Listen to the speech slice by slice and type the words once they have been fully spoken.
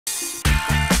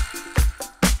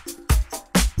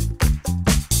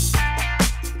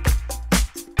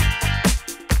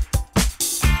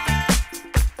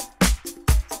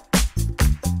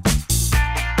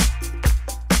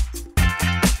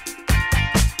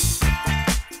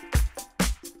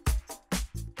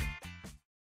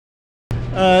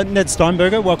Ned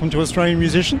Steinberger, welcome to Australian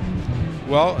Musician.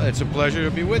 Well, it's a pleasure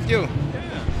to be with you.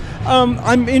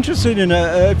 I'm interested in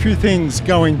a few things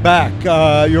going back.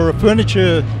 You're a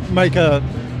furniture maker,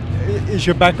 is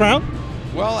your background?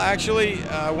 Well, actually,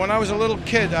 when I was a little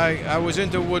kid, I was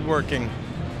into woodworking,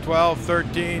 12,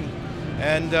 13,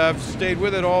 and I've stayed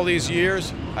with it all these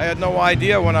years. I had no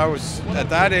idea when I was at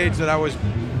that age that I was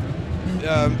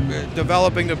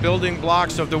developing the building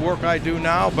blocks of the work I do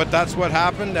now, but that's what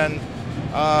happened, and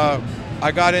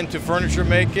I got into furniture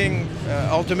making,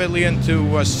 ultimately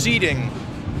into seating.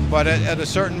 But at a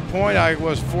certain point, I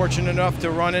was fortunate enough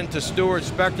to run into Stuart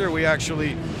Spector. We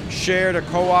actually shared a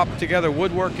co-op together,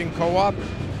 woodworking co-op,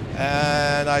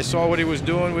 and I saw what he was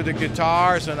doing with the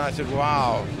guitars, and I said,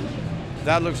 wow,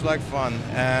 that looks like fun.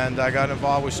 And I got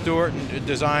involved with Stuart and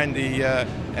designed the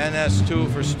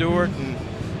NS2 for Stuart, and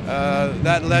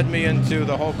that led me into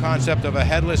the whole concept of a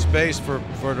headless bass for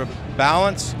the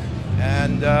balance.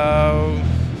 And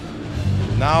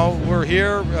now we're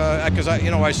here because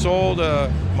I sold the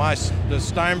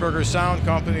Steinberger sound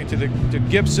company to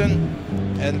Gibson,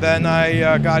 and then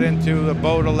I got into the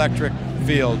Bode electric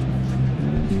field.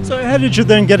 So how did you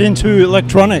then get into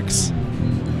electronics?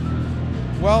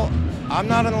 Well, I'm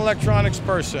not an electronics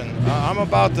person. I'm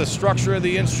about the structure of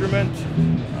the instrument.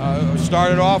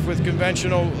 Started off with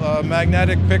conventional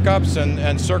magnetic pickups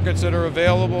and circuits that are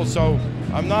available, so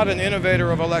I'm not an innovator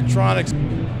of electronics.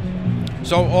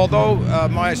 So although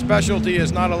my specialty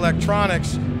is not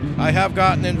electronics, I have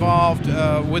gotten involved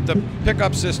with the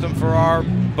pickup system for our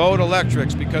Bode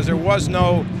electrics because there was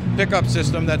no pickup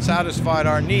system that satisfied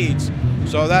our needs.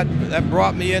 So that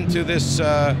brought me into this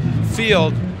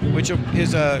field, which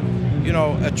is a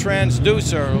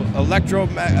transducer,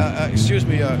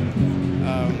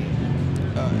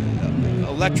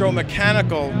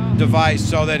 electromechanical device,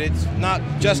 so that it's not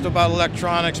just about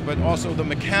electronics, but also the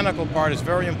mechanical part is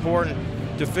very important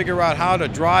to figure out how to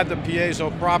drive the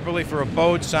piezo properly for a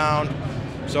Bode sound.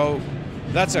 So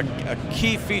that's a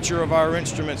key feature of our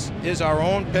instruments, is our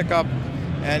own pickup,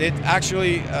 and it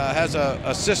actually has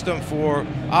a system for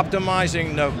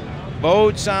optimizing the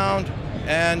Bode sound,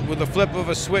 and with the flip of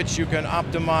a switch you can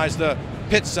optimize the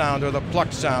pit sound or the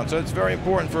pluck sound. So it's very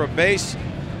important for a bass,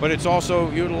 but it's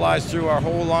also utilized through our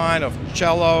whole line of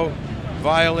cello,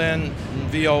 violin, and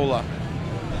viola.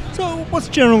 So what's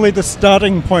generally the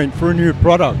starting point for a new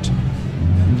product?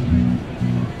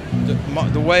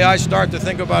 The way I start to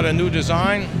think about a new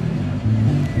design,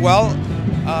 well,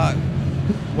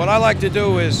 what I like to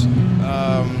do is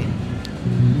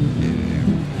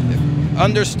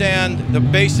understand the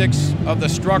basics of the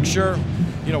structure,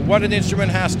 what an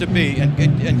instrument has to be,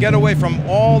 and get away from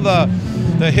all the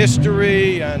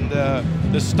history and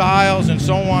the styles and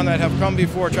so on that have come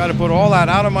before. Try to put all that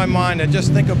out of my mind and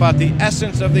just think about the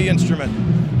essence of the instrument,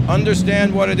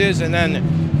 understand what it is, and then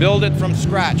build it from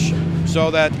scratch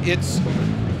so that it's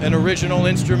an original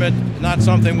instrument, not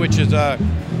something which is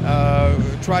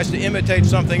tries to imitate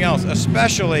something else,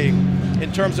 especially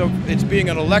in terms of its being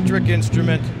an electric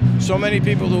instrument. So many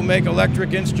people who make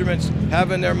electric instruments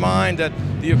have in their mind that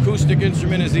the acoustic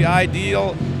instrument is the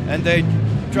ideal, and they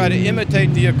try to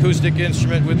imitate the acoustic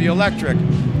instrument with the electric.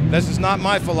 This is not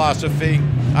my philosophy.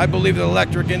 I believe that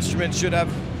electric instruments should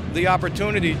have the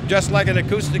opportunity, just like an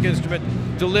acoustic instrument,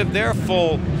 to live their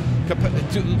full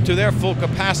to their full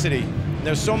capacity.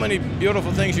 There's so many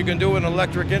beautiful things you can do with an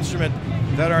electric instrument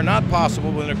that are not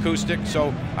possible with an acoustic.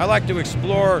 So I like to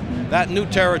explore that new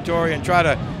territory and try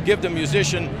to give the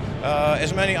musician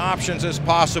as many options as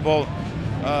possible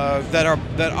that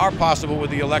are possible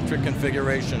with the electric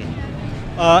configuration.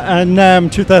 And NAMM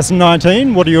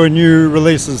 2019, what are your new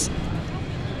releases?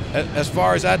 As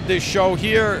far as at this show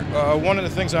here, one of the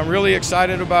things I'm really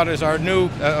excited about is our new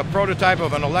prototype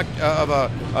of an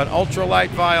ultralight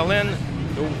violin.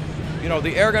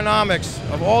 The ergonomics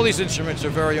of all these instruments are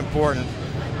very important.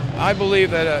 I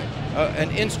believe that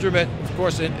an instrument, of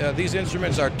course, these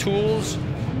instruments are tools,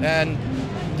 and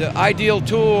the ideal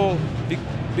tool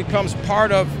becomes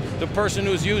part of the person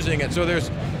who's using it. So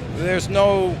there's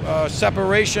no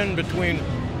separation between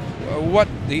what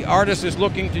the artist is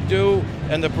looking to do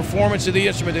and the performance of the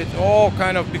instrument. It all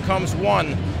kind of becomes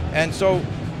one. And so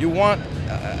you want,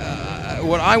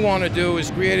 what I want to do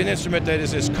is create an instrument that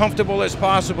is as comfortable as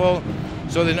possible,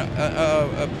 so that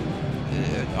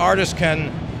an artist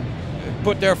can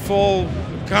put their full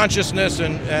consciousness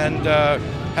and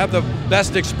have the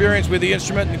best experience with the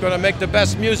instrument. They're going to make the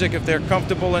best music if they're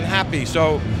comfortable and happy.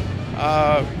 So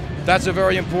that's a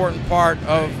very important part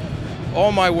of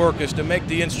all my work, is to make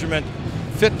the instrument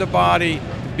fit the body,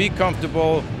 be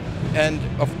comfortable, and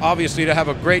obviously to have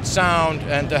a great sound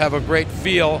and to have a great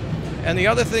feel. And the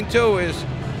other thing too is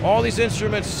all these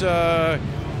instruments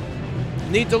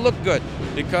need to look good,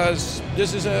 because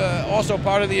this is also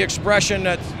part of the expression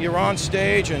that you're on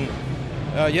stage and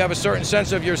you have a certain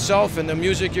sense of yourself and the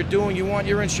music you're doing. You want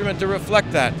your instrument to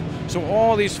reflect that. So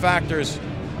all these factors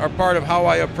are part of how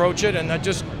I approach it, and I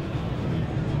just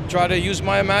try to use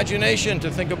my imagination to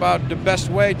think about the best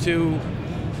way to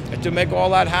make all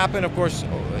that happen. Of course,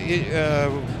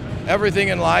 everything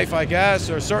in life, I guess,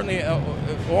 or certainly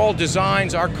all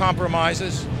designs are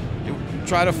compromises. You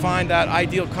try to find that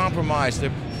ideal compromise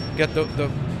to get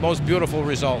the most beautiful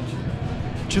result.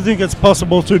 Do you think it's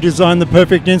possible to design the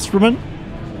perfect instrument?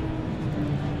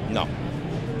 No.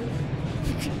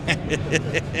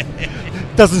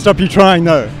 Doesn't stop you trying,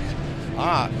 though.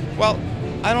 Well,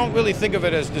 I don't really think of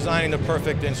it as designing the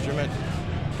perfect instrument.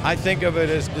 I think of it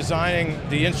as designing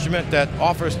the instrument that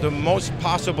offers the most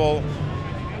possible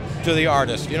to the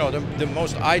artist. You know, the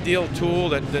most ideal tool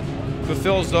that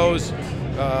fulfills those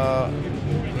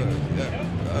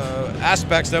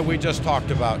aspects that we just talked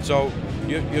about. So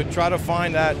you try to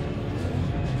find that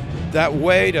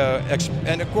way to,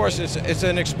 and of course it's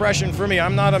an expression for me.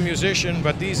 I'm not a musician,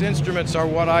 but these instruments are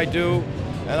what I do,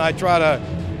 and I try to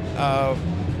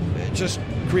just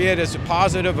create as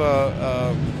positive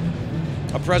a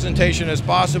presentation as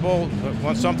possible. I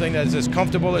want something that's as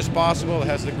comfortable as possible,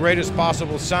 has the greatest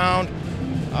possible sound,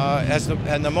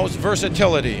 and the most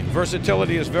versatility.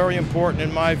 Versatility is very important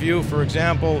in my view. For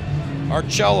example, our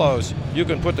cellos, you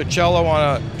can put the cello on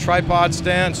a tripod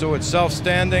stand so it's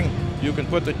self-standing. You can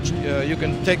you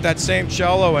can take that same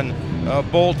cello and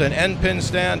bolt an end pin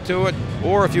stand to it,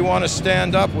 or if you want to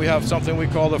stand up, we have something we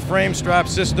call the frame strap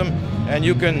system, and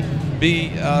you can be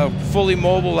fully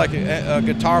mobile like a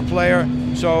guitar player.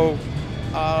 So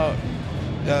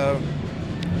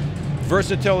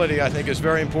versatility, I think, is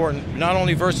very important. Not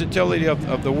only versatility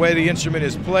of the way the instrument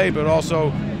is played, but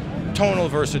also tonal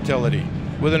versatility.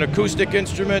 With an acoustic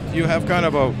instrument, you have kind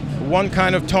of one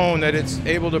kind of tone that it's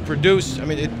able to produce. I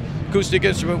mean, acoustic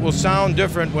instrument will sound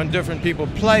different when different people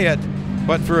play it,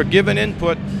 but for a given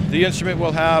input, the instrument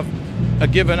will have a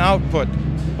given output.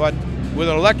 But with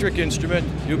an electric instrument,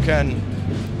 you can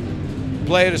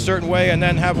play it a certain way and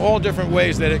then have all different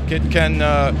ways that it can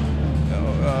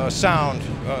sound.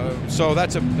 So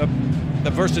that's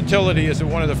the versatility is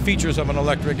one of the features of an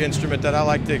electric instrument that I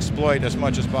like to exploit as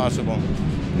much as possible.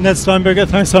 Ned Steinberger,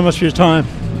 thanks so much for your time.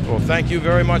 Well, thank you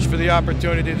very much for the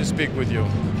opportunity to speak with you.